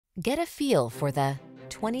Get a feel for the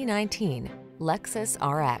 2019 Lexus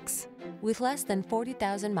RX. With less than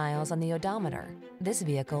 40,000 miles on the odometer, this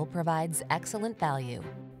vehicle provides excellent value.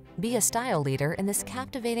 Be a style leader in this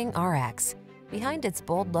captivating RX. Behind its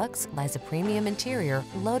bold looks lies a premium interior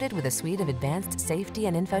loaded with a suite of advanced safety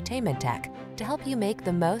and infotainment tech to help you make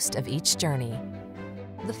the most of each journey.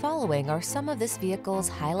 The following are some of this vehicle's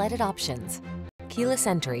highlighted options: keyless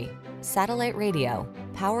entry, satellite radio,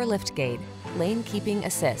 power liftgate, lane keeping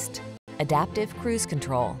assist, adaptive cruise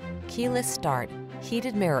control, keyless start,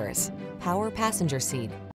 heated mirrors, power passenger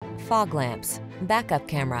seat, fog lamps, backup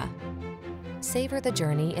camera. Savor the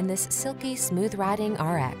journey in this silky, smooth-riding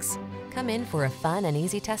RX. Come in for a fun and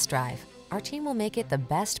easy test drive. Our team will make it the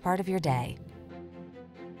best part of your day.